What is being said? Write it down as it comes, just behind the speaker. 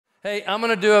Hey, I'm going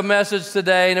to do a message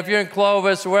today, and if you're in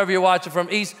Clovis or wherever you're watching from,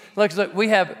 look, we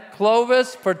have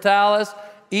Clovis, Portales,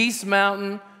 East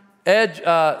Mountain,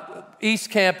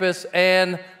 East Campus,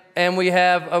 and we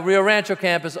have a Rio Rancho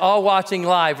campus all watching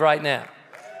live right now.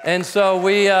 And so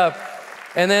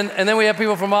and then we have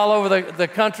people from all over the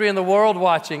country and the world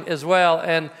watching as well.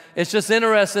 And it's just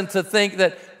interesting to think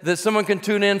that someone can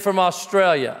tune in from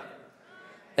Australia.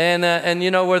 And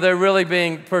you know, where they're really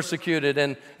being persecuted.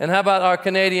 And how about our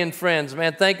Canadian friends?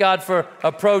 Man, thank God for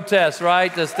a protest,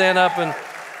 right? To stand up and...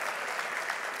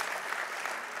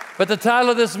 But the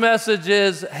title of this message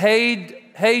is,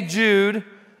 Hey Jude,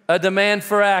 a demand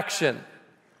for action.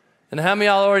 And how many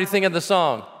of y'all already think of the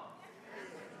song?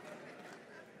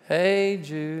 Hey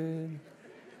Jude.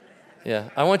 Yeah,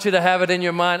 I want you to have it in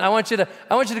your mind. I want you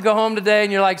to go home today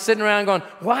and you're like sitting around going,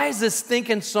 why is this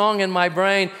stinking song in my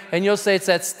brain? And you'll say, it's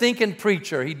that stinking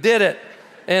preacher. He did it.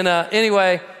 And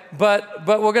anyway, but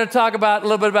we're going to talk about a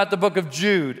little bit about the book of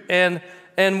Jude. And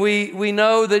we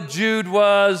know that Jude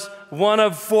was one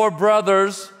of 4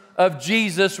 brothers of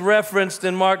Jesus referenced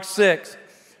in Mark 6.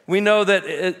 We know that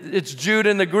it's Jude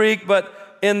in the Greek, but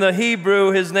in the Hebrew,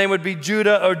 his name would be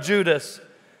Judah or Judas.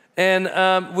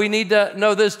 And we need to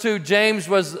know this too. James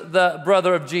was the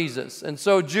brother of Jesus. And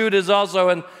so Jude is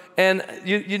also, and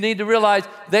you need to realize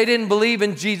they didn't believe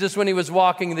in Jesus when he was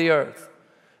walking the earth.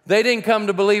 They didn't come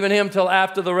to believe in him till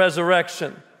after the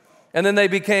resurrection. And then they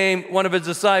became one of his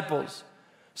disciples.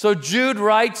 So Jude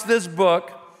writes this book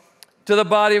to the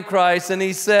body of Christ, and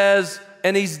he says,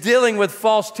 and he's dealing with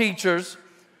false teachers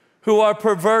who are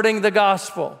perverting the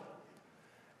gospel.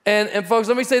 And folks,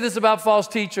 let me say this about false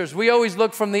teachers. We always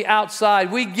look from the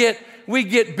outside. We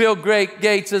get Bill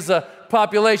Gates as a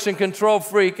population control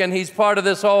freak, and he's part of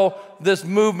this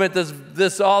movement,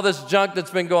 all this junk that's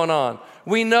been going on.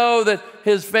 We know that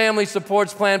his family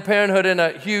supports Planned Parenthood in a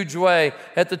huge way.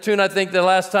 At the tune, I think the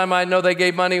last time I know they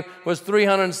gave money was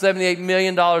 $378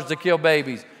 million to kill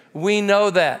babies. We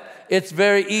know that. It's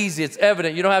very easy. It's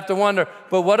evident. You don't have to wonder.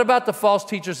 But what about the false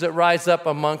teachers that rise up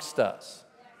amongst us?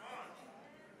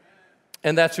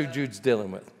 And that's who Jude's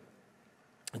dealing with.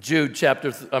 Jude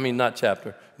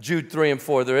Jude 3 and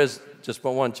 4. There is just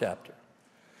but one chapter.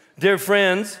 Dear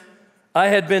friends, I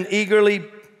had been eagerly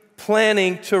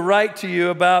planning to write to you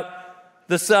about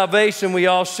the salvation we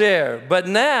all share. But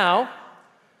now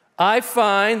I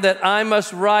find that I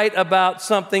must write about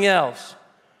something else,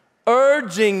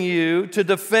 urging you to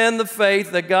defend the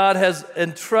faith that God has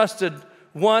entrusted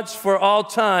once for all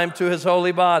time to his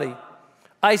holy body.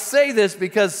 I say this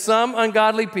because some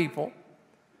ungodly people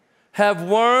have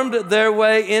wormed their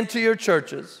way into your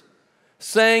churches,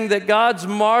 saying that God's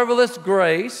marvelous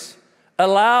grace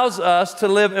allows us to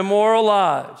live immoral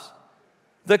lives.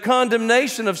 The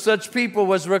condemnation of such people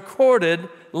was recorded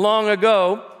long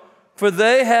ago, for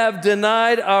they have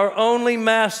denied our only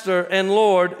Master and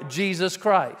Lord, Jesus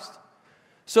Christ.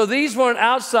 So these weren't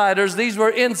outsiders, these were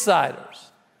insiders.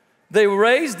 They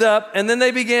raised up, and then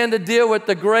they began to deal with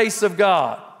the grace of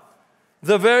God.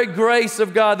 The very grace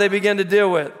of God they began to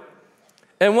deal with.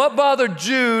 And what bothered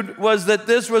Jude was that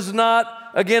this was not,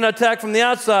 again, attack from the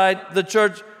outside, the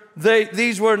church.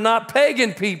 These were not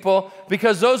pagan people,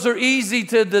 because those are easy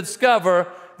to discover.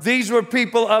 These were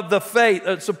people of the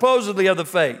faith, supposedly of the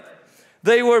faith.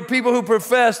 They were people who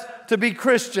professed to be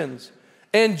Christians.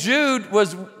 And Jude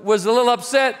was a little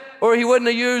upset, or he wouldn't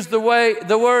have used the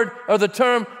word or the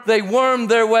term, they wormed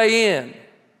their way in.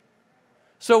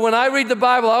 So when I read the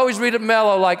Bible, I always read it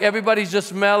mellow, like everybody's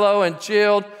just mellow and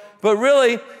chilled. But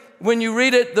really, when you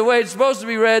read it the way it's supposed to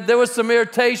be read, there was some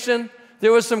irritation,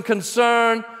 there was some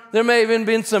concern, there may have even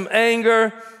been some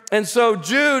anger. And so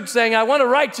Jude saying, I want to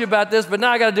write to you about this, but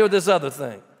now I got to deal with this other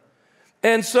thing.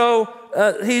 And so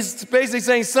he's basically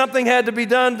saying something had to be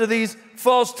done to these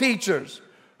false teachers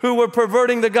who were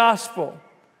perverting the gospel.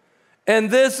 And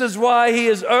this is why he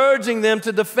is urging them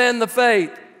to defend the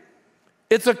faith.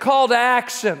 It's a call to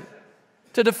action.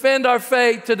 To defend our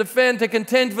faith, to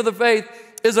contend for the faith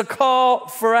is a call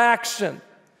for action.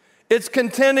 It's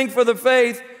contending for the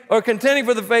faith, or contending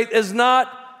for the faith is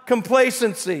not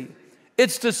complacency.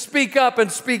 It's to speak up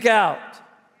and speak out.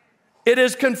 It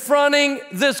is confronting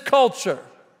this culture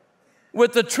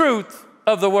with the truth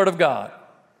of the Word of God.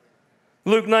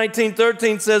 Luke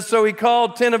 19:13 says, so he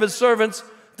called 10 of his servants,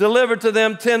 delivered to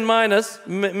them 10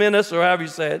 minas, or however you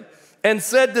say it, and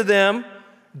said to them,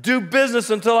 do business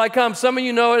until I come. Some of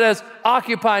you know it as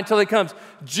occupy until he comes.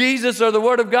 Jesus, or the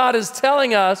Word of God, is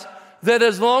telling us that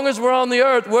as long as we're on the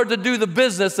earth, we're to do the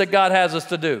business that God has us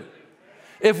to do.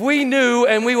 If we knew,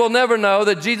 and we will never know,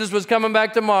 that Jesus was coming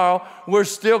back tomorrow, we're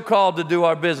still called to do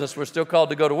our business. We're still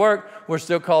called to go to work. We're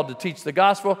still called to teach the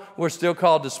gospel. We're still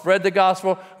called to spread the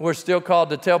gospel. We're still called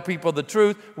to tell people the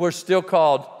truth. We're still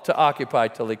called to occupy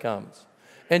till he comes.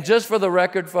 And just for the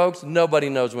record, folks, nobody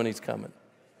knows when he's coming.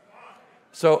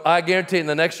 So I guarantee in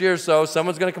the next year or so,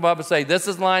 someone's going to come up and say, this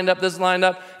is lined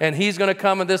up, and he's going to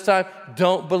come at this time.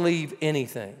 Don't believe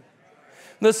anything.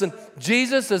 Listen,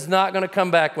 Jesus is not going to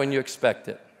come back when you expect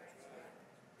it.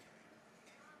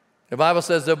 The Bible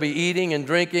says there'll be eating and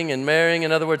drinking and marrying.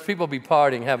 In other words, people will be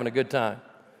partying, having a good time.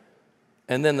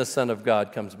 And then the Son of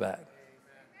God comes back.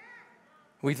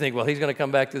 We think, well, he's going to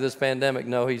come back through this pandemic.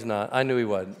 No, he's not. I knew he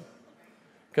wasn't.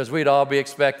 Because we'd all be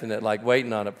expecting it, like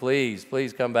waiting on it. Please,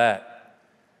 please come back.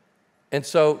 And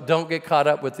so don't get caught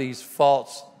up with these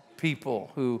false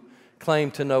people who claim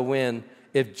to know when.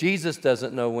 If Jesus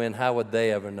doesn't know when, how would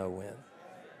they ever know when?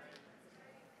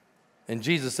 And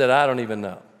Jesus said, I don't even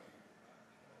know.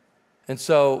 And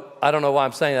so I don't know why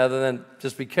I'm saying that other than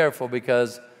just be careful,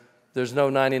 because there's no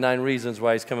 99 reasons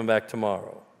why he's coming back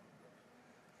tomorrow.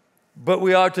 But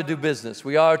we are to do business.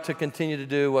 We are to continue to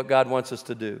do what God wants us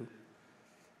to do.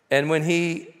 And when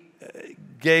he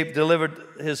delivered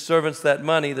his servants that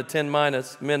money, the 10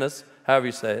 minas, however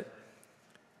you say it,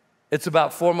 it's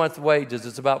about 4 months' wages.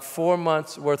 It's about 4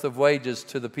 months' worth of wages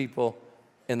to the people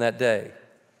in that day.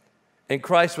 And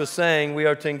Christ was saying we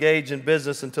are to engage in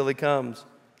business until he comes,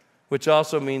 which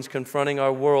also means confronting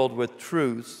our world with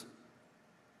truths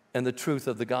and the truth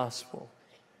of the gospel.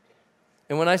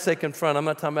 And when I say confront, I'm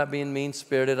not talking about being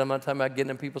mean-spirited. I'm not talking about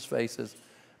getting in people's faces.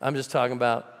 I'm just talking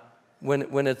about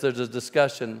when there's a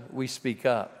discussion, we speak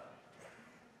up.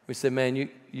 We say, man,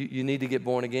 you need to get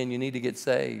born again. You need to get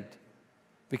saved.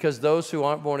 Because those who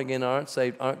aren't born again, aren't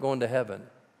saved, aren't going to heaven.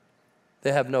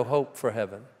 They have no hope for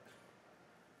heaven.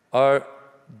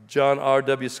 John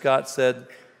R.W. Scott said,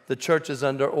 the church is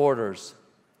under orders.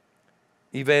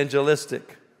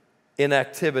 Evangelistic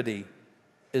inactivity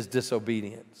is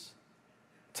disobedience.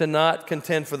 To not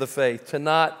contend for the faith, to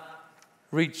not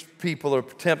reach people or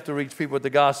attempt to reach people with the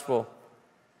gospel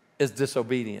is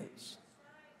disobedience.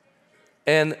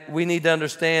 And we need to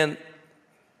understand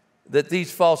that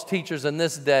these false teachers in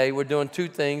this day were doing two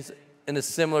things, and it's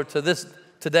similar to this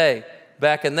today.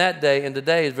 Back in that day and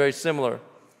today is very similar.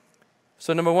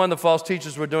 So number one, the false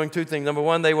teachers were doing two things. Number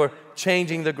one, they were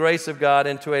changing the grace of God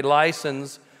into a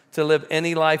license to live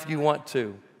any life you want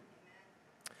to.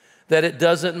 That it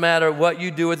doesn't matter what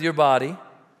you do with your body.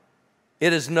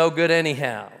 It is no good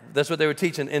anyhow. That's what they were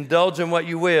teaching. Indulge in what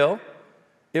you will.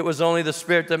 It was only the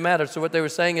spirit that mattered. So what they were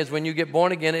saying is when you get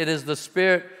born again, it is the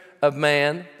spirit of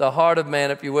man, the heart of man,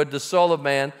 if you would, the soul of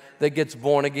man that gets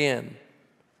born again.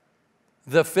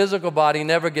 The physical body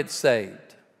never gets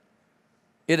saved.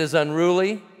 It is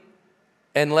unruly,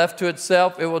 and left to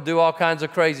itself, it will do all kinds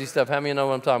of crazy stuff. How many know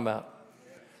what I'm talking about?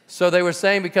 So they were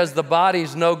saying because the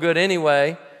body's no good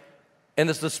anyway, and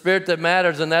it's the spirit that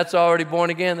matters, and that's already born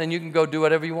again, then you can go do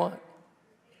whatever you want.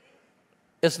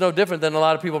 It's no different than a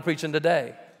lot of people preaching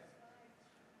today.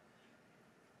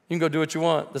 You can go do what you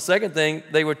want. The second thing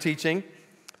they were teaching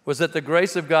was that the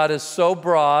grace of God is so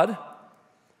broad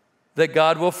that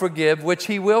God will forgive, which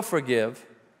he will forgive.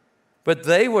 But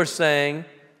they were saying,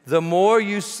 the more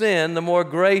you sin, the more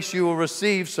grace you will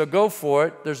receive, so go for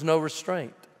it. There's no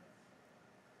restraint.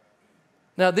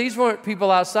 Now, these weren't people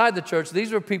outside the church.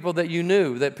 These were people that you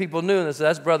knew, that people knew, and they said,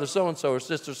 that's brother so-and-so or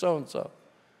sister so-and-so.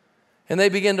 And they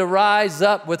began to rise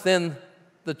up within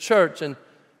the church, and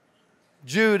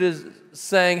Jude is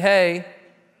saying, hey,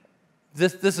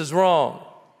 this is wrong.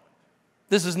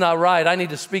 This is not right. I need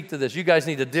to speak to this. You guys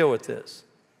need to deal with this.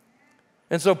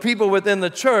 And so people within the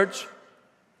church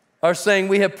are saying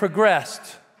we have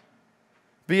progressed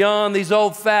beyond these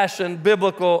old-fashioned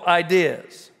biblical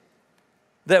ideas,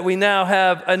 that we now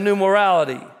have a new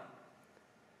morality,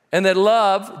 and that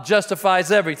love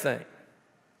justifies everything.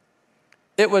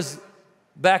 It was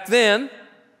back then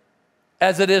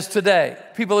as it is today.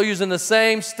 People are using the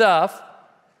same stuff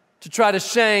to try to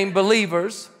shame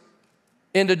believers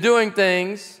into doing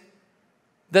things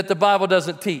that the Bible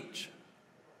doesn't teach.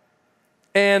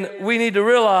 And we need to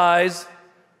realize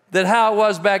that how it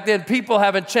was back then, people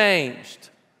haven't changed.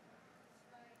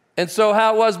 And so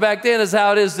how it was back then is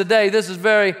how it is today. This is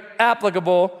very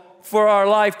applicable for our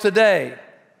life today.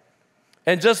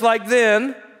 And just like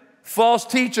then, false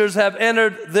teachers have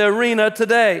entered the arena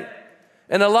today.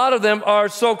 And a lot of them are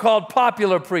so-called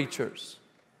popular preachers.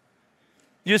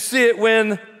 You see it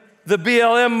when the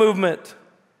BLM movement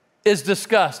is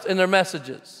discussed in their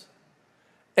messages.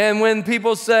 And when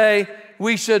people say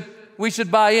we should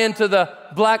buy into the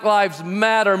Black Lives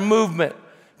Matter movement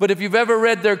But if you've ever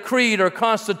read their creed or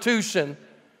constitution,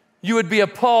 you would be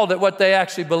appalled at what they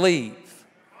actually believe.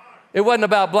 It wasn't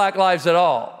about black lives at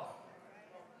all.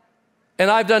 And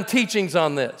I've done teachings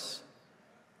on this.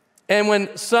 And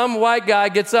when some white guy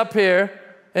gets up here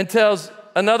and tells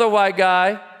another white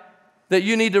guy that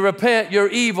you need to repent, you're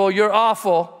evil, you're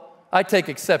awful, I take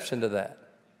exception to that.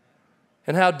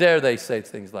 And how dare they say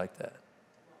things like that?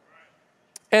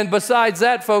 And besides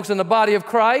that, folks, in the body of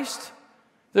Christ,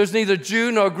 there's neither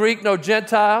Jew nor Greek nor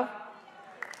Gentile.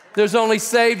 There's only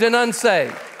saved and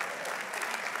unsaved.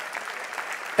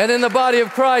 And in the body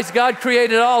of Christ, God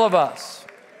created all of us.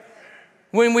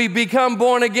 When we become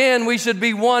born again, we should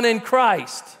be one in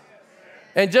Christ.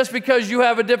 And just because you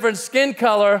have a different skin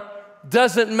color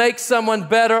doesn't make someone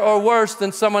better or worse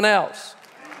than someone else.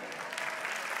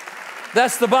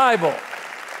 That's the Bible.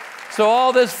 So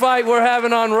all this fight we're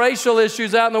having on racial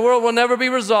issues out in the world will never be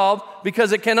resolved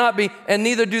because it cannot be, and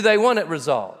neither do they want it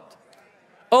resolved.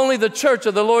 Only the church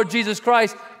of the Lord Jesus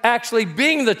Christ, actually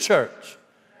being the church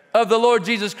of the Lord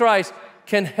Jesus Christ,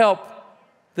 can help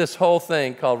this whole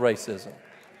thing called racism.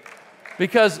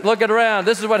 Because look it around,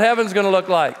 this is what heaven's going to look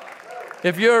like.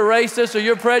 If you're a racist or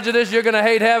you're prejudiced, you're going to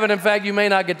hate heaven. In fact, you may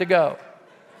not get to go.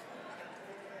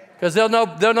 Because there'll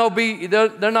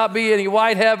not be any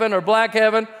white heaven or black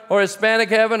heaven or Hispanic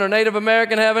heaven or Native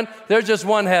American heaven. There's just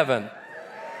one heaven.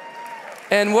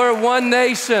 And we're one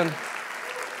nation.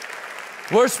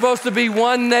 We're supposed to be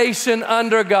one nation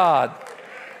under God,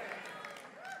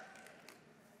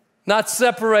 not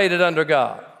separated under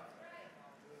God.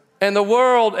 And the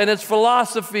world and its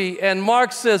philosophy and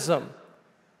Marxism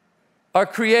are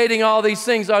creating all these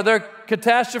things. Are there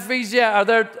catastrophes? Yeah. Are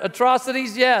there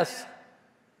atrocities? Yes.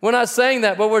 We're not saying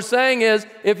that. What we're saying is,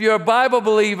 if you're a Bible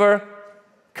believer,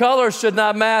 color should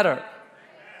not matter.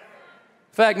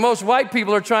 In fact, most white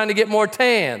people are trying to get more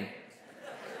tan.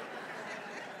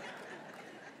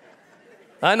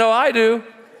 I know I do.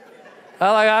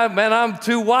 I'm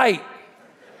too white.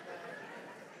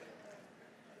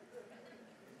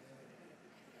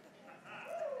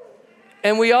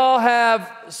 And we all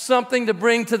have something to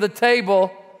bring to the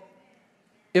table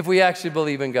if we actually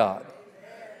believe in God.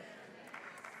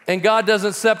 And God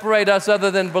doesn't separate us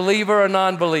other than believer or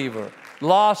non-believer,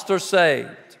 lost or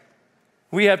saved.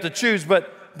 We have to choose.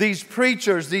 But these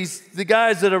preachers, the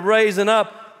guys that are raising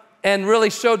up and really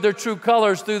showed their true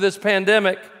colors through this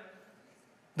pandemic,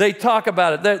 they talk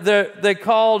about it.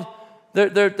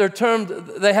 They're termed,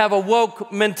 they have a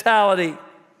woke mentality.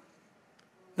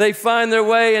 They find their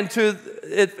way into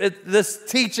it. This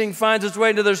teaching finds its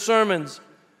way into their sermons.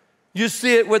 You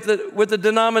see it with the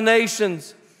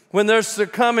denominations when they're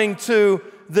succumbing to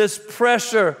this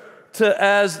pressure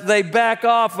as they back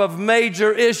off of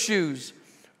major issues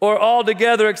or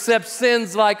altogether accept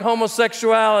sins like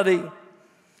homosexuality.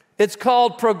 It's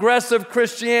called progressive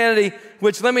Christianity,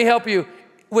 which, let me help you,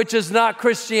 which is not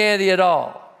Christianity at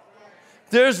all.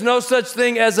 There's no such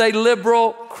thing as a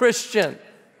liberal Christian.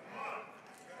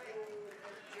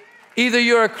 Either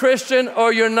you're a Christian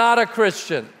or you're not a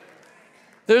Christian.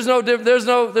 There's no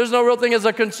real thing as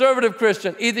a conservative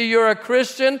Christian. Either you're a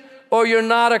Christian or you're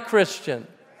not a Christian.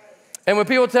 And when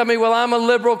people tell me, well, I'm a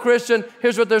liberal Christian,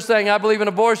 here's what they're saying. I believe in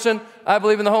abortion. I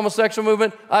believe in the homosexual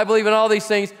movement. I believe in all these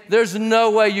things. There's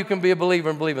no way you can be a believer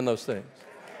and believe in those things.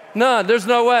 None. There's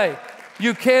no way.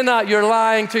 You cannot. You're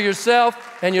lying to yourself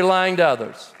and you're lying to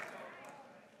others.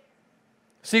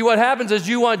 See, what happens is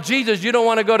you want Jesus. You don't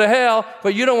want to go to hell,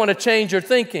 but you don't want to change your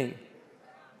thinking.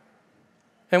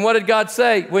 And what did God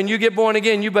say? When you get born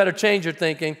again, you better change your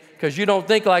thinking because you don't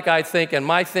think like I think, and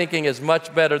my thinking is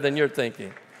much better than your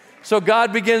thinking. So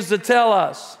God begins to tell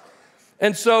us.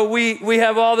 And so we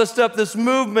have all this stuff. This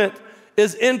movement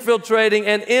is infiltrating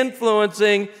and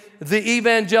influencing the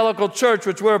evangelical church,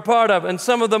 which we're a part of. And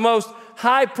some of the most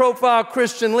high-profile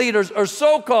Christian leaders, or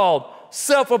so-called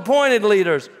self-appointed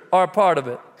leaders, are a part of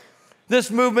it.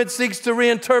 This movement seeks to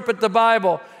reinterpret the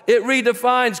Bible. It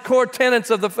redefines core tenets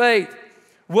of the faith.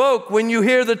 Woke, when you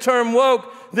hear the term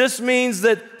woke, this means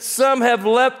that some have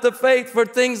left the faith for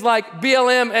things like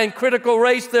BLM and critical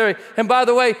race theory. And by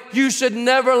the way, you should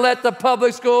never let the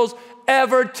public schools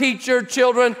ever teach your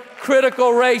children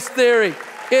critical race theory.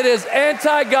 It is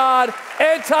anti-God,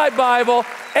 anti-Bible,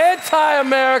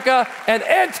 anti-America, and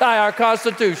anti our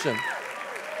Constitution.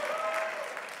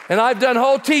 And I've done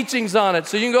whole teachings on it.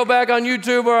 So you can go back on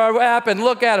YouTube or our app and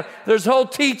look at it. There's whole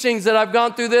teachings that I've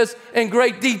gone through this in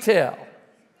great detail.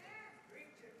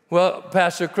 Well,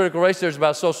 Pastor, critical race theory is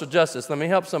about social justice. Let me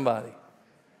help somebody.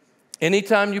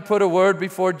 Anytime you put a word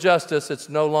before justice, it's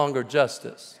no longer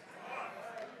justice.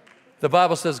 The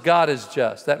Bible says God is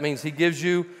just. That means He gives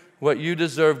you what you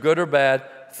deserve, good or bad,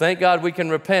 Thank God we can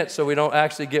repent so we don't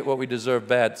actually get what we deserve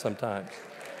bad sometimes.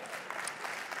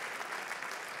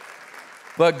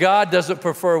 But God doesn't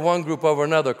prefer one group over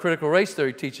another. Critical race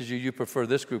theory teaches you prefer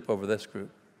this group over this group.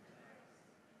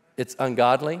 It's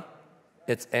ungodly.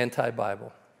 It's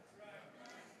anti-Bible.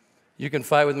 You can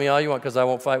fight with me all you want because I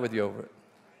won't fight with you over it.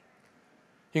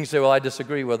 You can say, well, I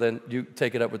disagree. Well, then you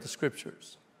take it up with the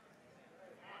Scriptures.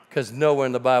 Because nowhere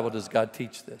in the Bible does God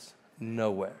teach this.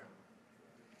 Nowhere.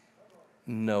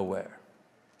 Nowhere.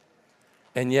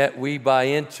 And yet we buy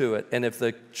into it. And if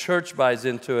the church buys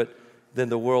into it, then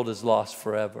the world is lost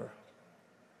forever.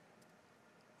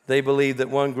 They believe that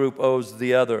one group owes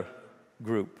the other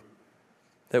group,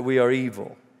 that we are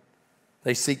evil.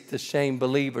 They seek to shame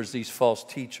believers, these false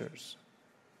teachers.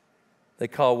 They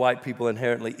call white people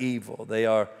inherently evil. They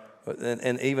are,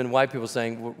 and even white people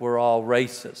saying we're all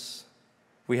racists.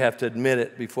 We have to admit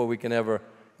it before we can ever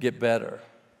get better.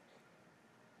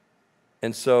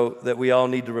 And so that we all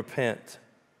need to repent.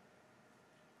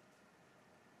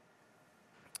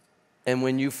 And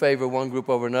when you favor one group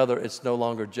over another, it's no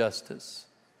longer justice.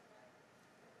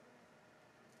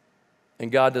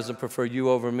 And God doesn't prefer you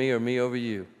over me or me over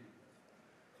you.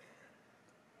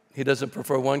 He doesn't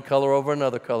prefer one color over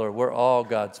another color. We're all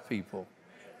God's people.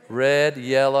 Red,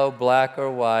 yellow, black,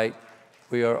 or white,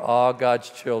 we are all God's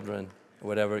children,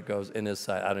 whatever it goes in His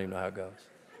sight. I don't even know how it goes.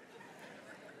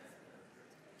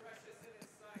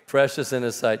 Precious in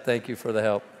His sight. Thank you for the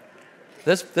help.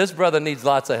 This brother needs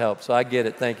lots of help, so I get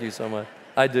it. Thank you so much.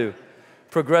 I do.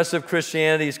 Progressive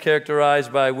Christianity is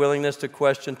characterized by a willingness to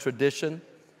question tradition,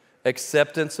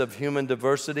 acceptance of human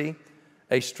diversity,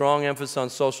 a strong emphasis on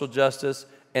social justice,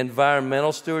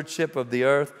 environmental stewardship of the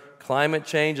earth. Climate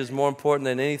change is more important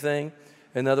than anything.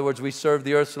 In other words, we serve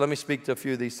the earth. So let me speak to a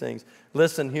few of these things.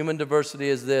 Listen, human diversity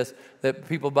is this, that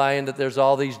people buy into that there's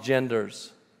all these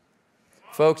genders.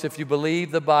 Folks, if you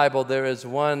believe the Bible,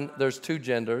 there's two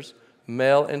genders,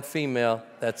 male and female.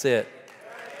 That's it.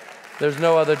 There's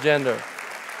no other gender.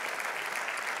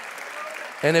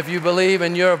 And if you believe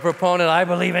and you're a proponent, I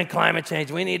believe in climate change,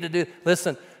 we need to do,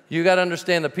 listen, you got to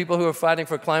understand the people who are fighting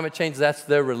for climate change, that's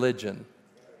their religion.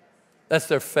 That's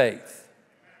their faith.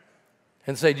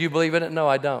 And say, do you believe in it? No,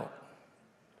 I don't.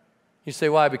 You say,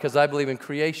 why? Because I believe in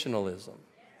creationalism.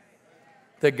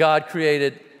 That God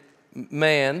created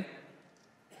man,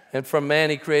 and from man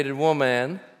He created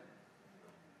woman,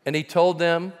 and He told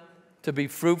them to be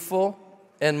fruitful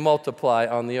and multiply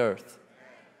on the earth.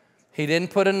 He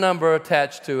didn't put a number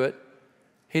attached to it.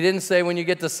 He didn't say when you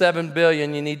get to 7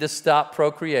 billion, you need to stop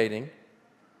procreating.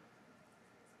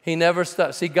 He never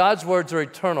stopped. See, God's words are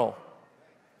eternal.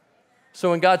 So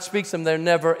when God speaks them, they're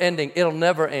never ending. It'll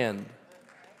never end.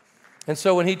 And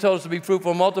so when He told us to be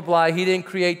fruitful and multiply, He didn't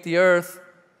create the earth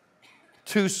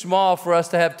too small for us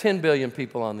to have 10 billion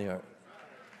people on the earth.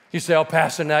 You say, oh,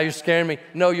 Pastor, now you're scaring me.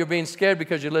 No, you're being scared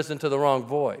because you listened to the wrong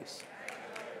voice.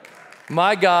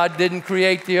 My God didn't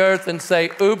create the earth and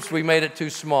say, oops, we made it too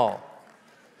small.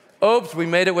 Oops, we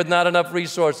made it with not enough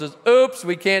resources. Oops,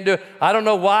 we can't do it. I don't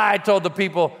know why I told the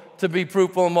people to be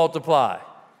fruitful and multiply.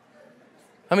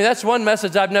 I mean, that's one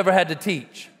message I've never had to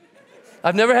teach.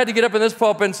 I've never had to get up in this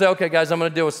pulpit and say, okay, guys, I'm going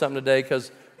to deal with something today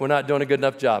because we're not doing a good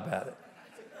enough job at it.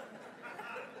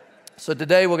 So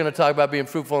today we're going to talk about being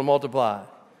fruitful and multiply.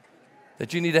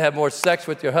 That you need to have more sex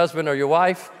with your husband or your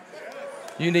wife.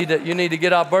 You need to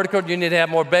get off birth control. You need to have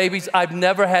more babies. I've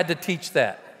never had to teach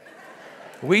that.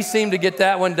 We seem to get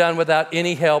that one done without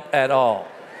any help at all.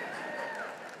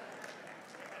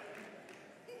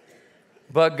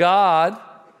 But God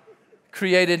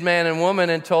created man and woman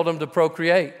and told them to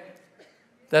procreate.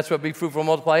 That's what be fruitful and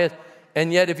multiply is.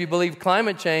 And yet if you believe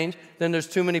climate change, then there's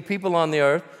too many people on the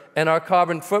earth and our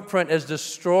carbon footprint is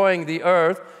destroying the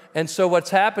earth. And so what's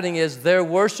happening is they're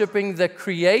worshiping the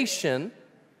creation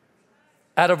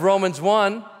out of Romans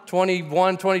 1,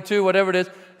 21, 22, whatever it is.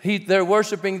 They're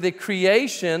worshiping the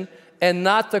creation and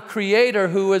not the Creator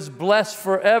who is blessed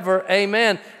forever.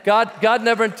 Amen. God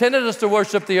never intended us to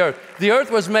worship the earth. The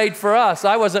earth was made for us.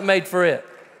 I wasn't made for it.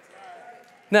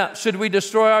 Now, should we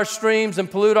destroy our streams and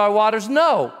pollute our waters?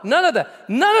 No, none of that.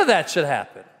 None of that should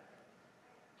happen.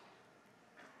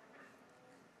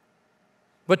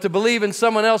 But to believe in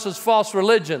someone else's false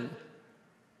religion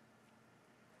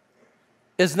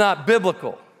is not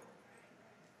biblical.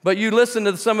 But you listen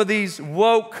to some of these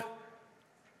woke,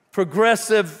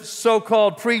 progressive,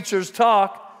 so-called preachers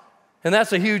talk, and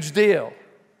that's a huge deal.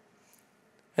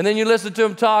 And then you listen to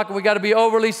them talk, and we got to be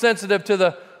overly sensitive to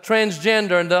the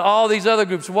transgender and to all these other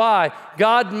groups. Why?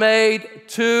 God made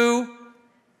two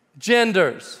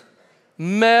genders,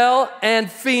 male and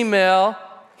female.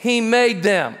 He made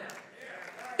them.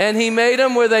 And he made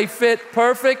them where they fit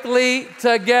perfectly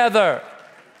together.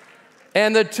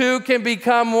 And the two can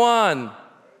become one.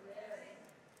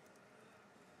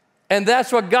 And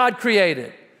that's what God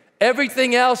created.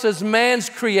 Everything else is man's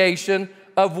creation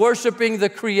of worshiping the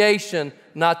creation,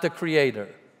 not the creator.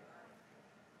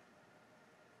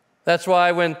 That's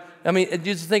why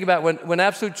just think about when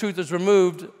absolute truth is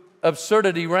removed,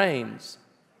 absurdity reigns.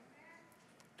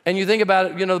 And you think about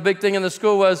it, the big thing in the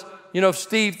school was, if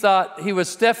Steve thought he was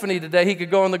Stephanie today, he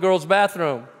could go in the girls'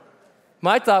 bathroom.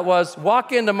 My thought was,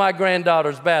 walk into my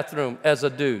granddaughter's bathroom as a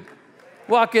dude.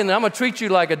 Walk in there, I'm gonna treat you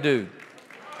like a dude.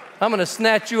 I'm gonna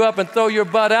snatch you up and throw your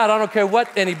butt out. I don't care what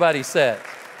anybody says.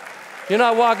 You're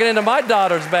not walking into my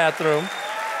daughter's bathroom.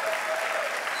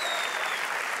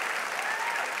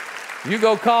 You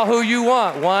go call who you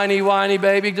want. Whiny, whiny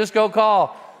baby, just go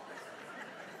call.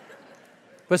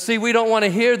 But see, we don't want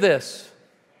to hear this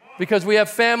because we have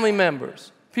family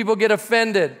members. People get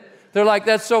offended. They're like,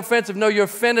 that's so offensive. No, you're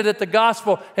offended at the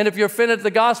gospel. And if you're offended at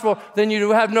the gospel, then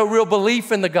you have no real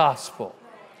belief in the gospel.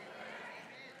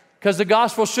 Because the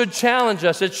gospel should challenge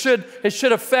us. It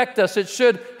should affect us. It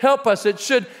should help us. It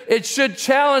should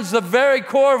challenge the very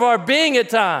core of our being at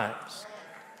times.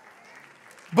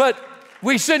 But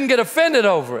we shouldn't get offended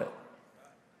over it.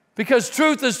 Because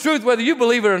truth is truth whether you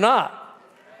believe it or not.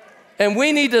 And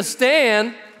we need to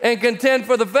stand and contend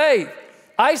for the faith.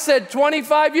 I said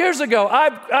 25 years ago,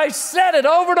 I said it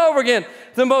over and over again,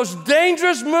 the most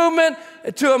dangerous movement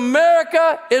to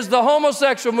America is the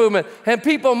homosexual movement. And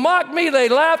people mocked me, they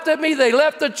laughed at me, they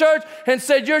left the church and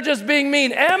said, you're just being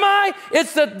mean. Am I?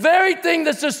 It's the very thing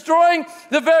that's destroying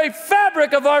the very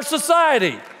fabric of our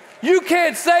society. You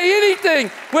can't say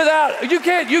anything without, you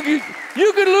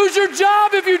could lose your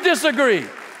job if you disagree.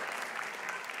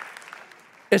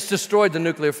 It's destroyed the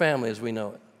nuclear family as we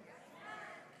know it.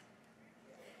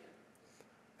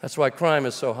 That's why crime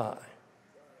is so high.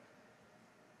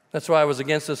 That's why I was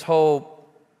against this whole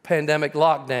pandemic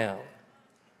lockdown,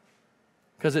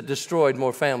 because it destroyed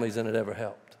more families than it ever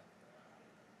helped.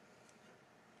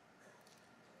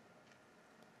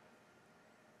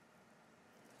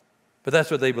 But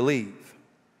that's what they believe.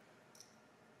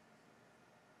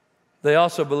 They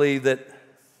also believe that,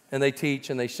 and they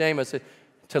teach and they shame us,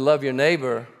 to love your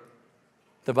neighbor.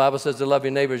 The Bible says to love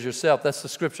your neighbor as yourself. That's the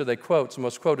scripture they quote. It's the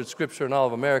most quoted scripture in all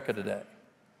of America today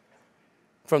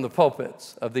from the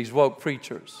pulpits of these woke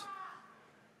preachers.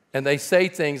 And they say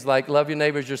things like, love your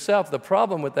neighbor as yourself. The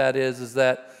problem with that is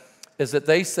that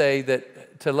they say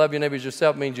that to love your neighbor as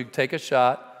yourself means you take a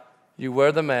shot, you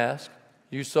wear the mask,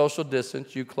 you social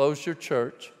distance, you close your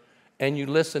church, and you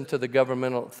listen to the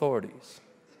governmental authorities.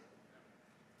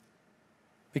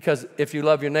 Because if you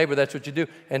love your neighbor, that's what you do.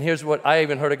 And here's what I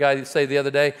even heard a guy say the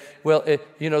other day. Well,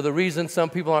 the reason some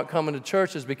people aren't coming to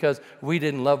church is because we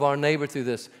didn't love our neighbor through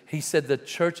this. He said the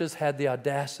churches had the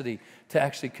audacity to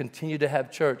actually continue to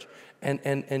have church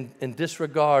and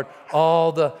disregard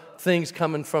all the things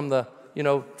coming from the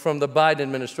Biden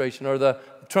administration or the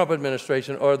Trump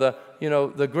administration or the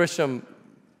Grisham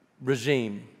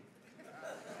regime.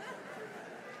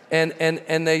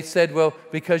 And they said, well,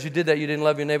 because you did that, you didn't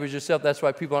love your neighbors yourself. That's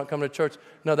why people aren't coming to church.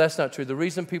 No, that's not true. The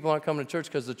reason people aren't coming to church is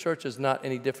because the church is not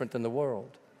any different than the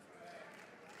world.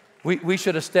 We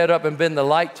should have stepped up and been the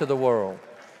light to the world.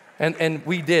 And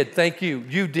we did. Thank you.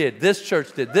 You did. This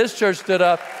church did. This church stood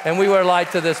up, and we were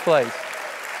light to this place.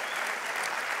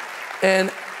 And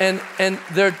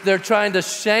they're trying to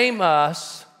shame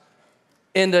us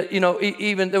into,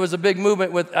 even there was a big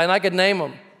movement with, and I could name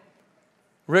them.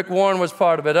 Rick Warren was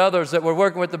part of it, others that were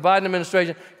working with the Biden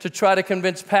administration to try to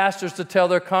convince pastors to tell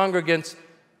their congregants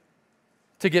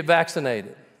to get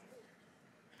vaccinated.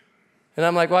 And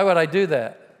I'm like, why would I do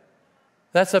that?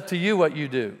 That's up to you what you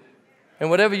do. And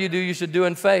whatever you do, you should do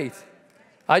in faith.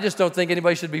 I just don't think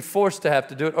anybody should be forced to have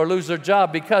to do it or lose their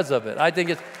job because of it. I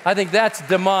think that's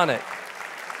demonic.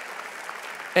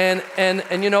 And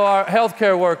our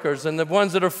healthcare workers and the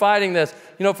ones that are fighting this,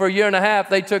 for a year and a half,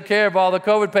 they took care of all the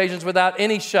COVID patients without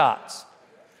any shots.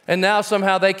 And now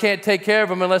somehow they can't take care of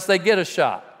them unless they get a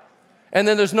shot. And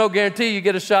then there's no guarantee you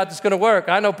get a shot that's going to work.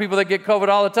 I know people that get COVID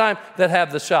all the time that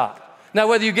have the shot. Now,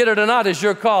 whether you get it or not is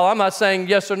your call. I'm not saying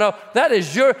yes or no.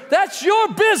 That's your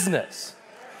business.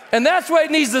 And that's where it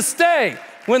needs to stay.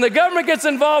 When the government gets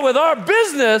involved with our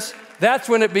business, that's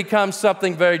when it becomes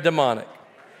something very demonic.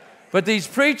 But these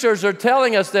preachers are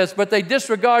telling us this, but they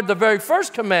disregard the very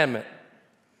first commandment.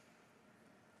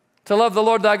 To love the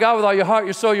Lord thy God with all your heart,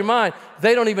 your soul, your mind.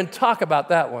 They don't even talk about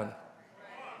that one.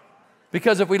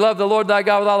 Because if we love the Lord thy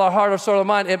God with all our heart, our soul, our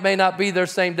mind, it may not be their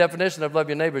same definition of love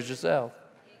your neighbor as yourself.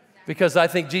 Because I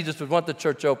think Jesus would want the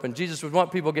church open. Jesus would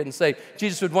want people getting saved.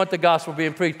 Jesus would want the gospel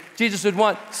being preached. Jesus would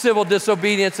want civil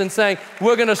disobedience and saying,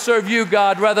 we're going to serve you,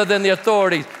 God, rather than the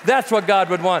authorities. That's what God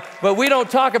would want. But we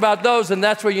don't talk about those, and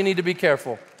that's where you need to be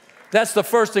careful. That's the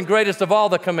first and greatest of all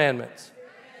the commandments.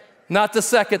 Not the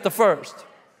second, the first.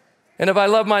 And if I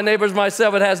love my neighbors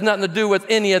myself, it has nothing to do with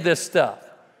any of this stuff.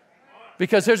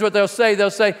 Because here's what they'll say.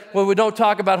 They'll say, well, we don't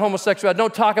talk about homosexuality.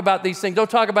 Don't talk about these things. Don't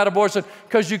talk about abortion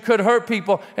because you could hurt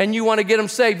people and you want to get them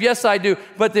saved. Yes, I do.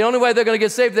 But the only way they're going to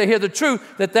get saved, they hear the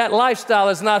truth that that lifestyle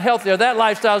is not healthy or that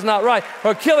lifestyle is not right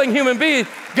or killing human beings.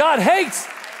 God hates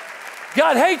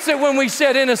it when we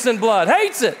shed innocent blood.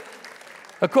 Hates it.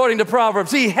 According to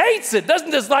Proverbs, he hates it.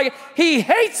 Doesn't dislike it. He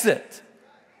hates it.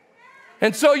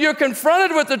 And so you're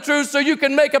confronted with the truth so you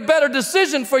can make a better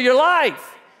decision for your life.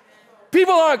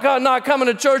 People aren't not coming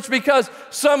to church because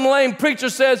some lame preacher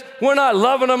says we're not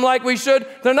loving them like we should.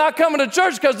 They're not coming to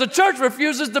church because the church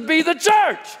refuses to be the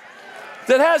church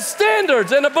that has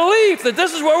standards and a belief that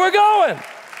this is where we're going.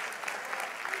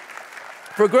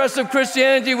 Progressive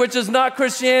Christianity, which is not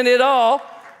Christianity at all,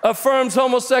 affirms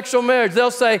homosexual marriage.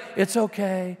 They'll say, it's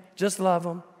okay, just love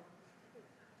them.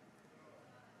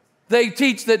 They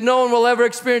teach that no one will ever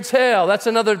experience hell. That's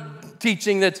another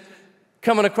teaching that's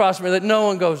coming across me, that no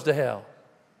one goes to hell.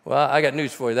 Well, I got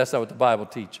news for you. That's not what the Bible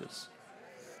teaches.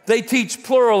 They teach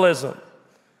pluralism.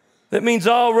 That means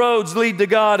all roads lead to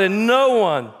God, and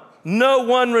no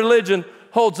one religion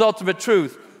holds ultimate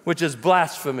truth, which is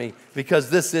blasphemy,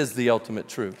 because this is the ultimate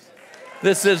truth.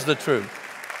 This is the truth.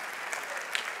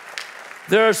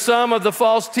 There are some of the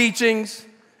false teachings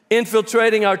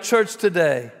infiltrating our church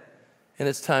today, and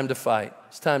it's time to fight.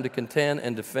 It's time to contend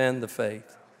and defend the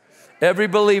faith. Every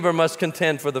believer must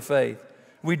contend for the faith.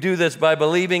 We do this by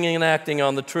believing and acting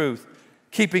on the truth,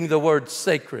 keeping the word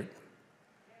sacred.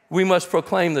 We must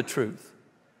proclaim the truth.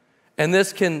 And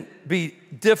this can be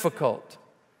difficult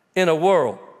in a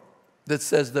world that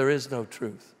says there is no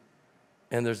truth.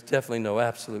 And there's definitely no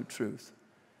absolute truth.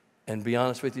 And to be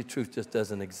honest with you, truth just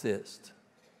doesn't exist.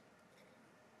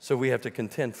 So we have to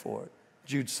contend for it.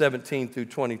 Jude 17 through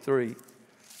 23,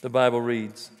 the Bible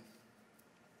reads,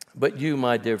 but you,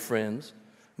 my dear friends,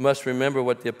 must remember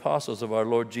what the apostles of our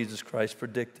Lord Jesus Christ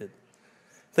predicted.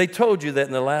 They told you that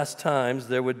in the last times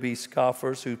there would be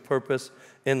scoffers whose purpose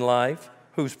in life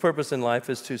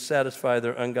is to satisfy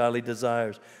their ungodly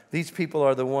desires. These people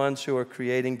are the ones who are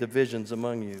creating divisions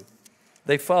among you.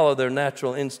 They follow their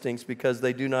natural instincts because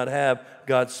they do not have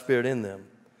God's Spirit in them.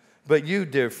 But you,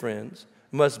 dear friends,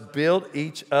 must build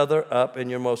each other up in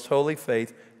your most holy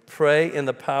faith. Pray in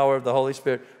the power of the Holy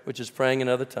Spirit, which is praying in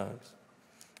other tongues,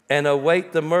 and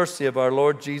await the mercy of our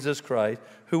Lord Jesus Christ,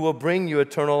 who will bring you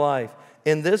eternal life.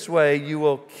 In this way, you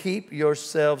will keep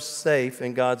yourselves safe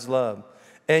in God's love.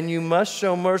 And you must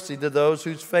show mercy to those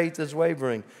whose faith is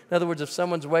wavering. In other words, if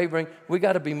someone's wavering, we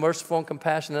got to be merciful and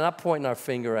compassionate, not pointing our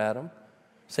finger at them,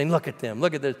 saying, look at them,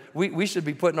 look at this. We should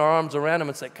be putting our arms around them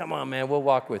and say, come on, man, we'll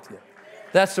walk with you.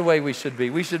 That's the way we should be.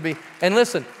 We should be. And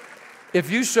listen, if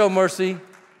you show mercy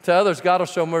to others, God will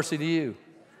show mercy to you.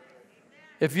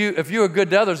 If you are good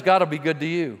to others, God will be good to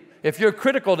you. If you're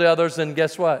critical to others, then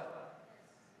guess what?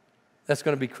 That's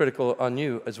going to be critical on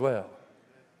you as well.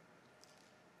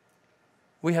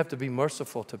 We have to be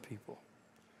merciful to people.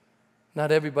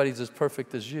 Not everybody's as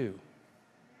perfect as you.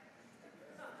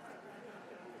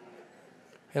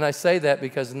 And I say that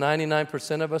because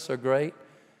 99% of us are great,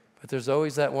 but there's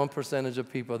always that 1%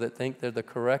 of people that think they're the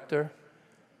corrector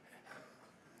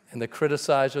and the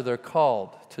criticizer. They're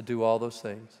called to do all those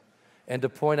things and to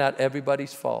point out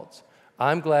everybody's faults.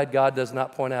 I'm glad God does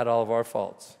not point out all of our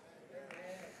faults.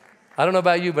 I don't know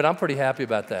about you, but I'm pretty happy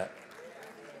about that.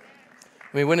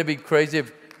 I mean, wouldn't it be crazy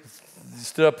if you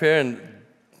stood up here and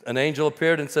an angel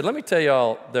appeared and said, let me tell you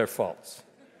all their faults?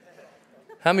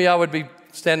 How many of y'all would be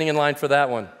standing in line for that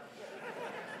one?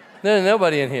 There's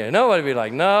nobody in here. Nobody would be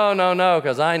like, no,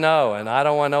 because I know, and I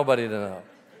don't want nobody to know.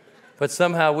 But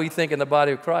somehow we think in the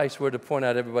body of Christ we're to point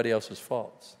out everybody else's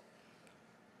faults.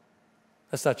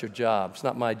 That's not your job. It's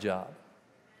not my job.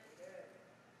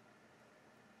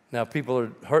 Now, people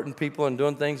are hurting people and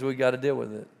doing things, we got to deal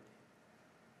with it.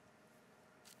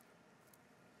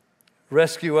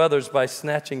 Rescue others by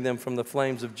snatching them from the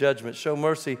flames of judgment. Show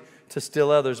mercy to still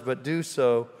others, but do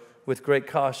so with great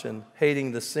caution,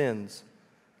 hating the sins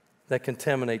that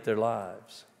contaminate their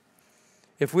lives.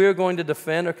 If we are going to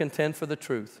defend or contend for the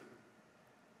truth,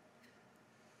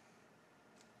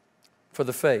 for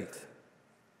the faith,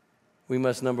 we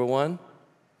must, number one,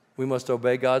 we must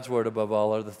obey God's word above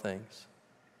all other things.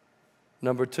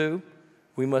 Number two,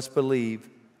 we must believe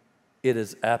it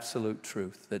is absolute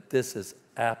truth, that this is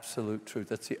absolute truth.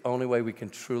 That's the only way we can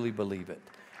truly believe it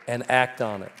and act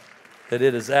on it, that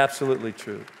it is absolutely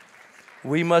true.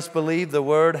 We must believe the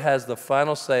Word has the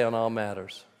final say on all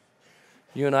matters.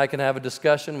 You and I can have a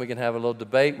discussion, we can have a little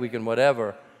debate, we can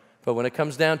whatever, but when it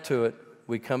comes down to it,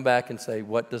 we come back and say,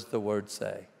 what does the Word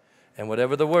say? And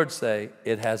whatever the Word say,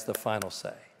 it has the final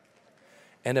say.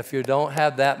 And if you don't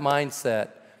have that mindset,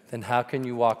 then how can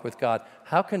you walk with God?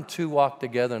 How can two walk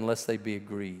together unless they be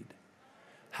agreed?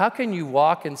 How can you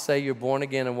walk and say you're born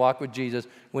again and walk with Jesus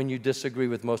when you disagree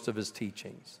with most of his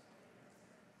teachings?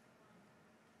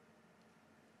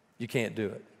 You can't do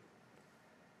it.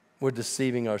 We're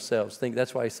deceiving ourselves.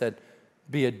 That's why he said,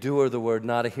 be a doer of the word,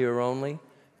 not a hearer only,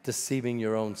 deceiving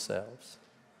your own selves.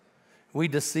 We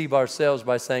deceive ourselves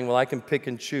by saying, well, I can pick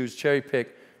and choose, cherry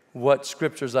pick what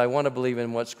scriptures I want to believe in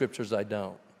and what scriptures I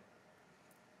don't.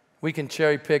 We can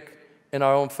cherry pick in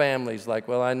our own families, like,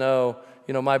 well, I know,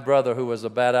 my brother who was a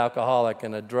bad alcoholic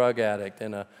and a drug addict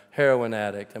and a heroin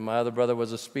addict, and my other brother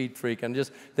was a speed freak, and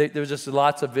there was just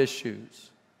lots of issues.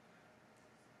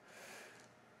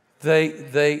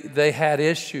 They had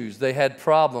issues, they had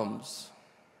problems,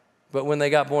 but when they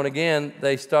got born again,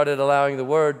 they started allowing the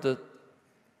Word to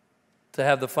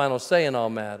have the final say in all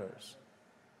matters.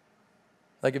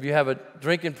 Like if you have a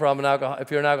drinking problem,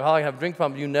 if you're an alcoholic, have a drinking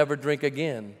problem, you never drink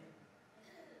again.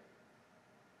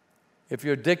 If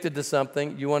you're addicted to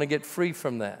something, you want to get free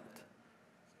from that.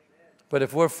 But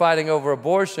if we're fighting over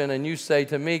abortion and you say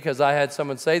to me, because I had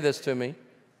someone say this to me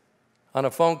on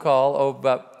a phone call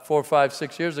about 4, 5,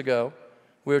 6 years ago,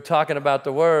 we were talking about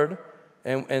the Word,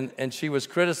 and she was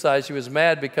criticized. She was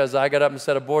mad because I got up and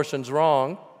said abortion's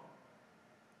wrong.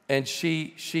 And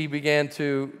she began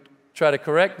to try to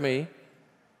correct me.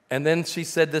 And then she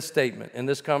said this statement in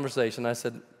this conversation. I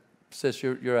said, sis,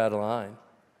 you're out of line.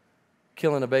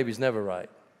 Killing a baby's never right.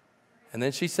 And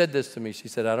then she said this to me. She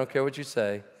said, I don't care what you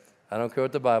say. I don't care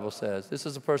what the Bible says. This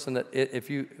is a person that,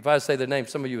 if I say their name,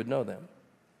 some of you would know them.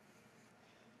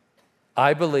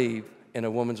 I believe in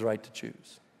a woman's right to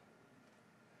choose.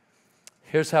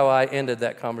 Here's how I ended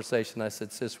that conversation. I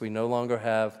said, sis, we no longer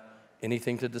have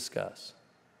anything to discuss.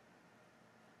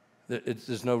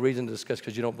 There's no reason to discuss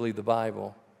because you don't believe the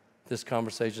Bible. This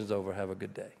conversation's over. Have a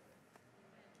good day.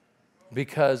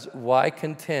 Because why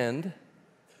contend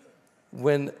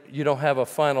when you don't have a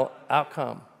final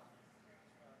outcome?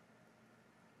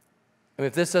 I mean,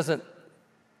 if this is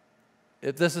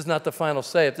not the final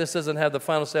say, if this doesn't have the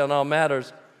final say on all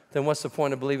matters, then what's the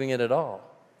point of believing it at all?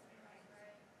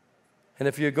 And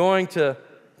if you're going to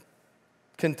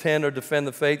contend or defend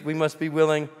the faith, we must be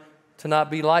willing to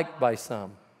not be liked by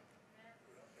some.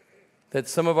 That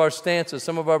some of our stances,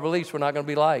 some of our beliefs, we're not going to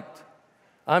be liked.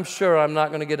 I'm sure I'm not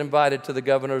going to get invited to the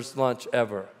governor's lunch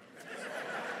ever.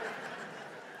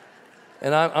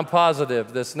 And I'm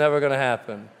positive that's never going to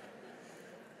happen.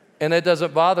 And it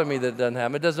doesn't bother me that it doesn't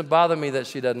happen. It doesn't bother me that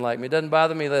she doesn't like me. It doesn't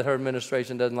bother me that her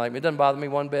administration doesn't like me. It doesn't bother me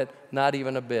one bit, not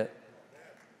even a bit.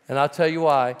 And I'll tell you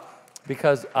why.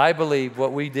 Because I believe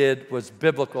what we did was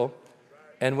biblical.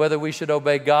 And whether we should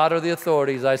obey God or the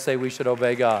authorities, I say we should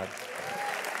obey God.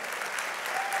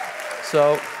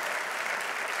 So,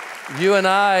 you and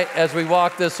I, as we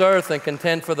walk this earth and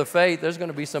contend for the faith, there's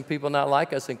going to be some people not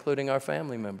like us, including our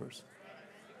family members.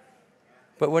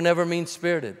 But we're never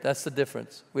mean-spirited. That's the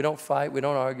difference. We don't fight. We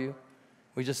don't argue.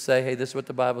 We just say, hey, this is what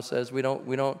the Bible says. We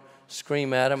don't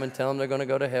scream at them and tell them they're going to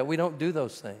go to hell. We don't do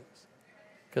those things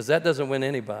because that doesn't win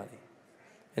anybody.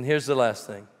 And here's the last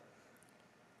thing.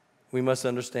 We must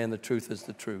understand the truth is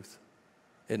the truth.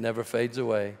 It never fades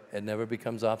away. It never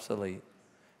becomes obsolete.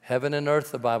 Heaven and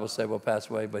earth, the Bible said, will pass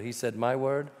away, but he said, my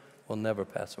word will never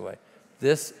pass away.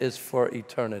 This is for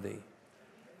eternity.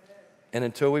 And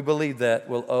until we believe that,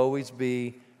 we'll always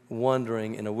be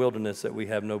wandering in a wilderness that we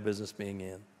have no business being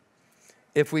in.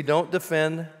 If we don't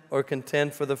defend or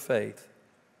contend for the faith,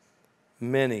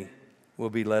 many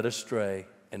will be led astray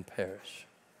and perish.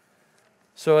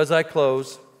 So as I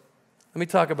close, let me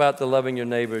talk about the loving your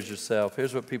neighbor as yourself.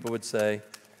 Here's what people would say.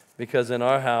 Because in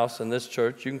our house, in this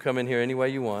church, you can come in here any way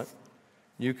you want.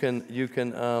 However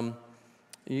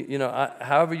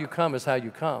you come is how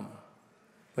you come.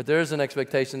 But there is an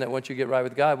expectation that once you get right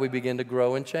with God, we begin to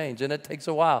grow and change. And it takes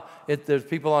a while. There's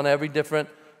people on every different,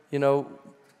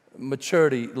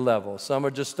 maturity level. Some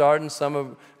are just starting.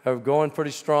 Some are going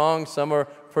pretty strong. Some are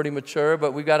pretty mature.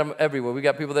 But we've got them everywhere. We've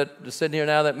got people that are sitting here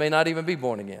now that may not even be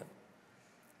born again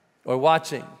or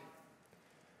watching.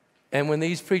 And when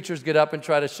these preachers get up and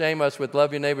try to shame us with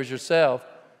love your neighbors yourself,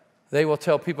 they will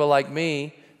tell people like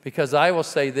me, because I will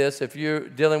say this, if you're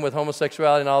dealing with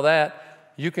homosexuality and all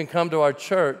that, you can come to our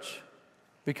church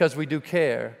because we do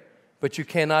care. but you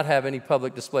cannot have any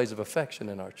public displays of affection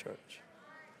in our church.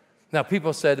 Now,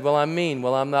 people said, well, I'm mean.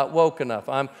 Well, I'm not woke enough.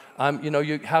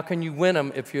 How can you win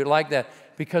them if you're like that?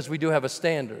 Because we do have a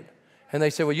standard. And they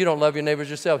say, well, you don't love your neighbors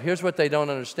yourself. Here's what they don't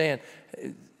understand.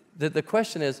 The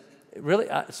question is, really,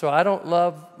 so I don't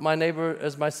love my neighbor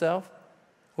as myself?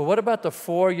 Well, what about the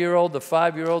 4-year-old, the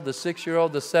 5-year-old, the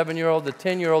 6-year-old, the 7-year-old, the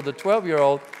 10-year-old, the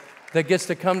 12-year-old that gets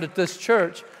to come to this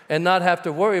church and not have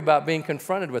to worry about being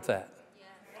confronted with that?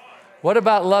 What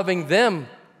about loving them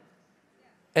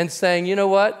and saying, you know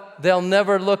what? They'll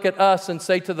never look at us and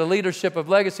say to the leadership of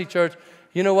Legacy Church,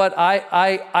 you know what?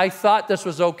 I thought this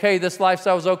was okay, this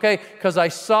lifestyle was okay, because I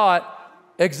saw it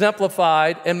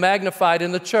exemplified and magnified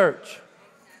in the church.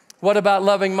 What about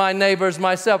loving my neighbors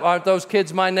myself? Aren't those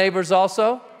kids my neighbors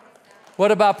also?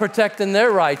 What about protecting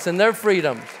their rights and their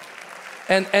freedoms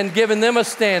and giving them a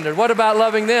standard? What about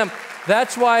loving them?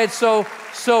 That's why it's so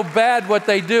bad what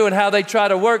they do and how they try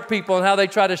to work people and how they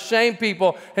try to shame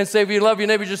people and say, if you love your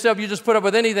neighbors yourself, you just put up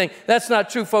with anything. That's not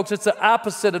true, folks. It's the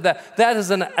opposite of that. That is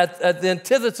the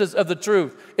antithesis of the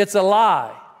truth. It's a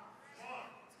lie.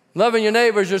 Loving your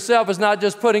neighbors yourself is not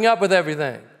just putting up with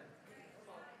everything.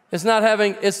 It's not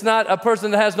a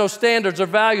person that has no standards or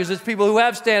values. It's people who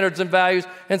have standards and values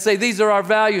and say, these are our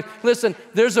values. Listen,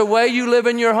 there's a way you live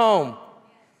in your home.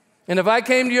 And if I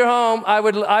came to your home, I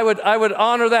would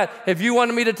honor that. If you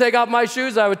wanted me to take off my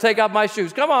shoes, I would take off my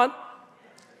shoes. Come on.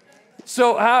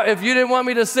 So if you didn't want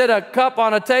me to sit a cup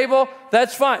on a table,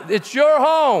 that's fine. It's your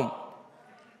home.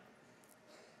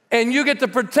 And you get to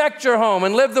protect your home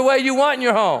and live the way you want in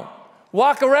your home.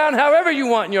 Walk around however you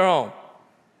want in your home.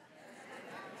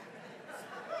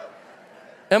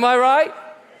 Am I right?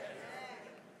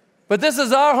 But this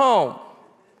is our home.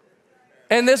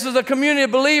 And this is a community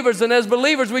of believers. And as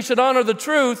believers, we should honor the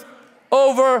truth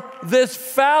over this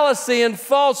fallacy and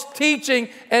false teaching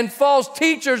and false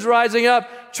teachers rising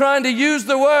up, trying to use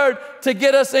the word to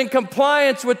get us in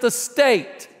compliance with the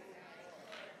state.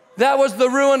 That was the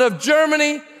ruin of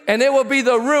Germany, and it will be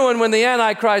the ruin when the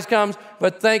Antichrist comes.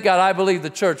 But thank God, I believe the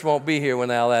church won't be here when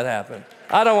all that happens.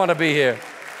 I don't want to be here.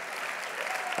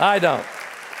 I don't.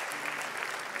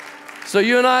 So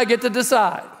you and I get to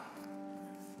decide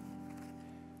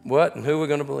what and who we're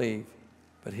going to believe.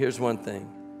 But here's one thing.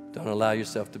 Don't allow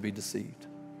yourself to be deceived.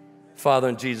 Father,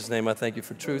 in Jesus' name, I thank you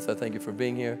for truth. I thank you for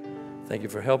being here. Thank you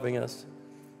for helping us.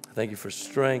 I thank you for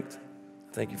strength.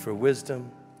 Thank you for wisdom.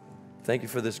 Thank you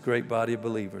for this great body of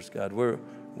believers, God.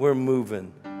 We're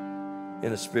moving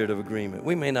in a spirit of agreement.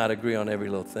 We may not agree on every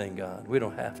little thing, God. We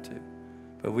don't have to.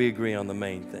 But we agree on the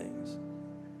main things.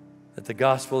 That the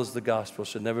gospel is the gospel,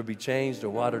 should never be changed or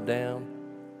watered down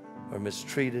or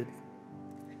mistreated.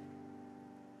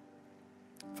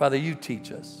 Father, you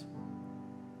teach us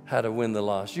how to win the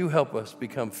lost. You help us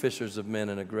become fishers of men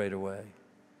in a greater way.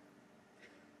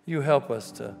 You help us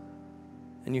to,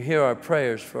 and you hear our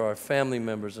prayers for our family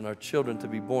members and our children to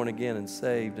be born again and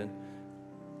saved. And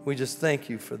we just thank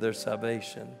you for their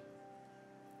salvation.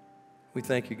 We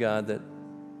thank you, God, that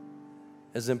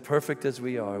as imperfect as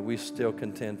we are, we still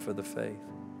contend for the faith.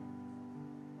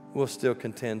 We'll still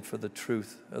contend for the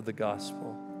truth of the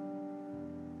gospel.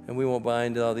 And we won't buy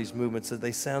into all these movements that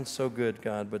they sound so good,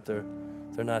 God, but they're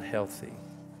not healthy.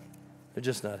 They're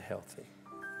just not healthy.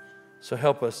 So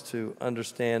help us to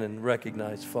understand and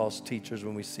recognize false teachers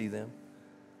when we see them.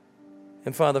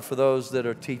 And Father, for those that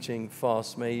are teaching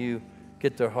false, may you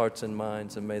get their hearts and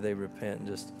minds, and may they repent and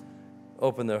just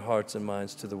open their hearts and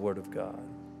minds to the Word of God.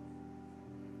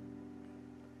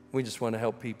 We just want to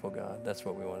help people, God. That's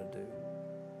what we want to do.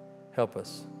 Help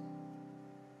us.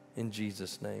 In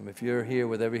Jesus' name. If you're here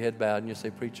with every head bowed and you say,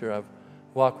 preacher, I've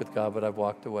walked with God, but I've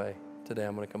walked away. Today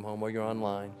I'm going to come home. Or you're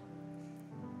online.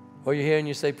 Or you're here and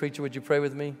you say, preacher, would you pray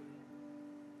with me?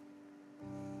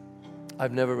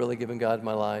 I've never really given God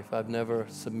my life. I've never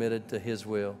submitted to His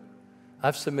will.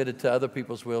 I've submitted to other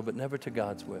people's will, but never to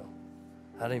God's will.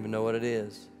 I don't even know what it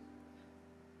is.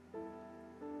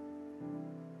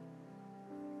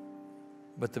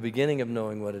 But the beginning of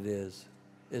knowing what it is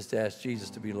to ask Jesus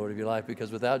to be Lord of your life,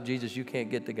 because without Jesus, you can't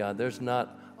get to God.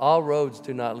 All roads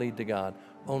do not lead to God.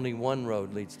 Only one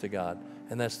road leads to God,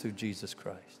 and that's through Jesus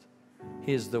Christ.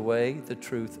 He is the way, the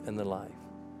truth, and the life.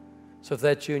 So if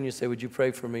that's you and you say, would you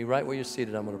pray for me? Right where you're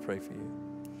seated, I'm going to pray for you.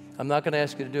 I'm not going to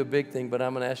ask you to do a big thing, but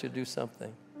I'm going to ask you to do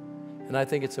something. And I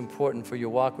think it's important for your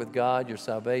walk with God, your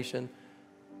salvation,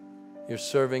 your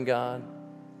serving God.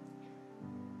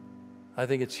 I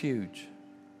think it's huge.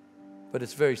 But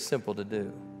it's very simple to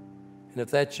do. And if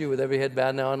that's you with every head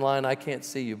bowed now online, I can't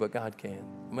see you, but God can.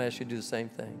 I'm going to ask you to do the same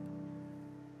thing.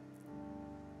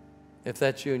 If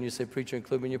that's you and you say, preacher,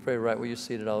 include me in your prayer right where you're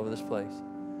seated all over this place.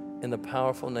 in the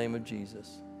powerful name of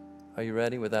Jesus. Are you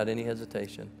ready? Without any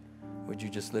hesitation, would you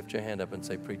just lift your hand up and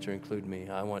say, preacher, include me.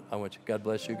 I want you. God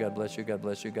bless you, God bless you, God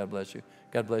bless you, God bless you.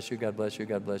 God bless you, God bless you,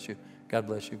 God bless you. God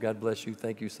bless you, God bless you.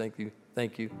 Thank you, thank you,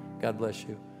 thank you. God bless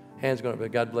you. Hands going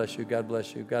up. God bless you, God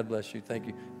bless you, God bless you. Thank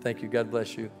you, thank you, God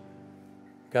bless you.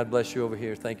 God bless you over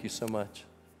here. Thank you so much.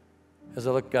 As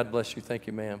I look, God bless you. Thank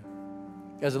you, ma'am.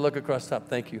 As I look across the top,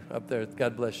 thank you. Up there,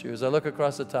 God bless you. As I look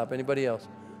across the top, anybody else?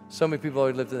 So many people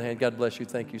already lifted their hand. God bless you.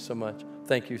 Thank you so much.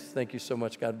 Thank you so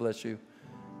much. God bless you.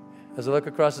 As I look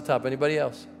across the top, anybody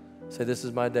else? Say, this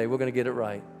is my day. We're going to get it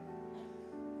right.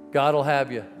 God will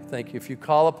have you. Thank you. If you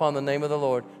call upon the name of the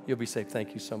Lord, you'll be saved.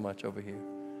 Thank you so much over here.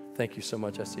 Thank you so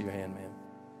much. I see your hand, ma'am.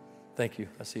 Thank you.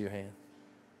 I see your hand.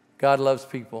 God loves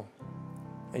people,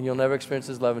 and you'll never experience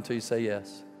His love until you say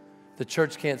yes. The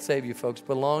church can't save you, folks.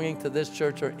 Belonging to this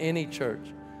church or any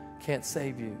church can't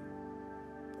save you.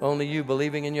 Only you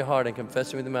believing in your heart and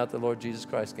confessing with your mouth the Lord Jesus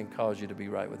Christ can cause you to be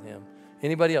right with Him.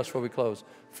 Anybody else before we close?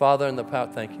 Father, in the power,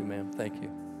 thank you, ma'am. Thank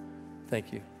you.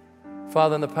 Thank you.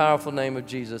 Father, in the powerful name of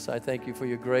Jesus, I thank you for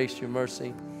your grace, your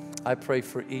mercy. I pray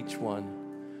for each one.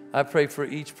 I pray for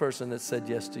each person that said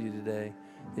yes to you today,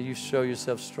 that you show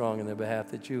yourself strong in their behalf,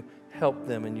 that you help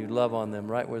them and you love on them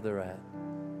right where they're at.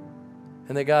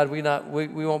 And that, God, we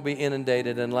won't be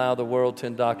inundated and allow the world to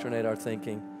indoctrinate our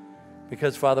thinking.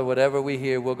 Because, Father, whatever we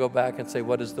hear, we'll go back and say,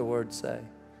 what does the Word say?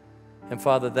 And,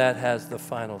 Father, that has the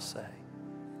final say.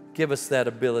 Give us that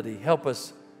ability. Help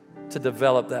us to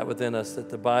develop that within us, that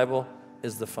the Bible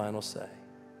is the final say.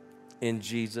 In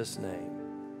Jesus' name,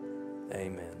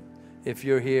 amen. If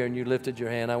you're here and you lifted your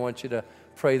hand, I want you to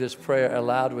pray this prayer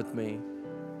aloud with me.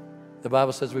 The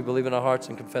Bible says we believe in our hearts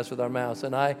and confess with our mouths.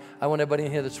 And I want everybody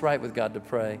in here that's right with God to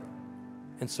pray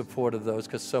in support of those,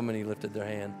 because so many lifted their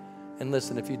hand. And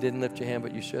listen, if you didn't lift your hand,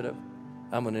 but you should have,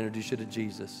 I'm going to introduce you to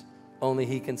Jesus. Only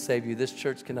He can save you. This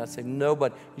church cannot save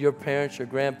nobody. Your parents, your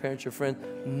grandparents, your friends,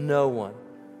 no one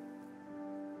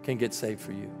can get saved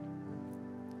for you.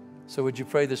 So would you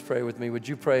pray this prayer with me? Would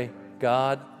you pray,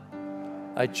 God,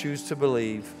 I choose to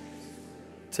believe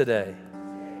today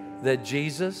that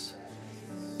Jesus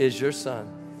is your Son,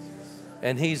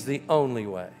 and He's the only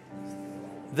way.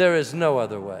 There is no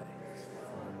other way.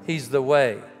 He's the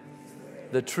way,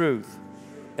 the truth,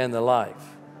 and the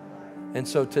life. And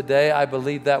so today I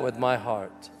believe that with my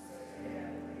heart.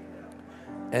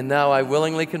 And now I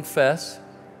willingly confess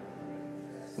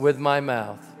with my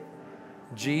mouth,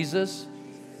 Jesus,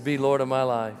 be Lord of my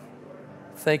life.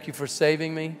 Thank you for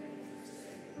saving me.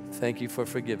 Thank you for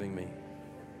forgiving me.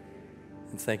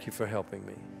 And thank you for helping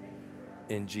me.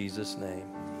 In Jesus' name,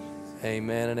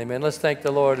 amen and amen. Let's thank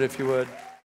the Lord, if you would.